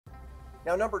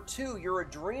Now, number two, your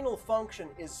adrenal function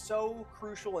is so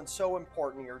crucial and so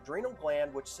important. Your adrenal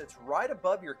gland, which sits right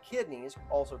above your kidneys,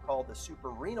 also called the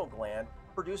suprarenal gland,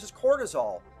 produces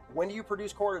cortisol. When do you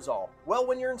produce cortisol? Well,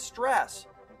 when you're in stress.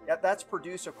 That's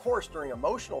produced, of course, during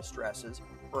emotional stresses,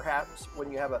 perhaps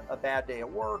when you have a bad day at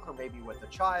work or maybe with a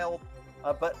child,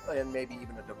 and maybe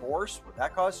even a divorce. Would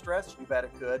that cause stress? You bet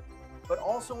it could. But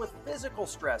also with physical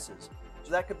stresses.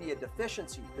 So that could be a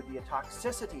deficiency, could be a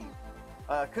toxicity,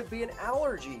 could be an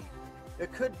allergy.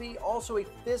 It could be also a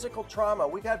physical trauma.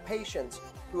 We've had patients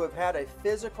who have had a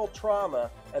physical trauma,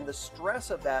 and the stress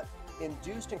of that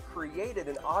induced and created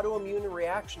an autoimmune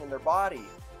reaction in their body.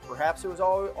 Perhaps it was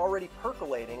already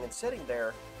percolating and sitting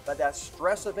there, but that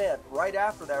stress event right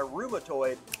after that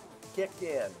rheumatoid kicked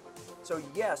in. So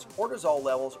yes, cortisol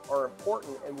levels are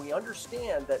important, and we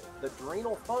understand that the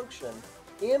adrenal function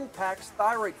impacts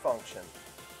thyroid function.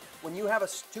 When you have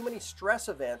too many stress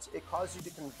events, it causes you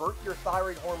to convert your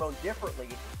thyroid hormone differently,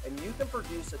 and you can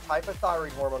produce a type of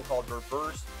thyroid hormone called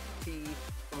reverse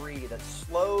T3 that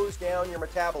slows down your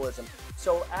metabolism.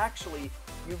 So actually,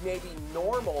 you may be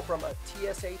normal from a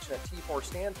TSH and a T4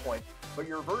 standpoint, but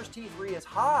your reverse T3 is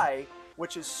high,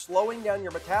 which is slowing down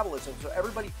your metabolism. So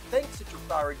everybody thinks that your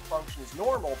thyroid function is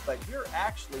normal, but you're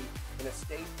actually in a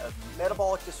state of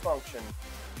metabolic dysfunction,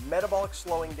 metabolic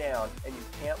slowing down, and you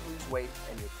can't lose weight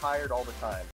and you're tired all the time.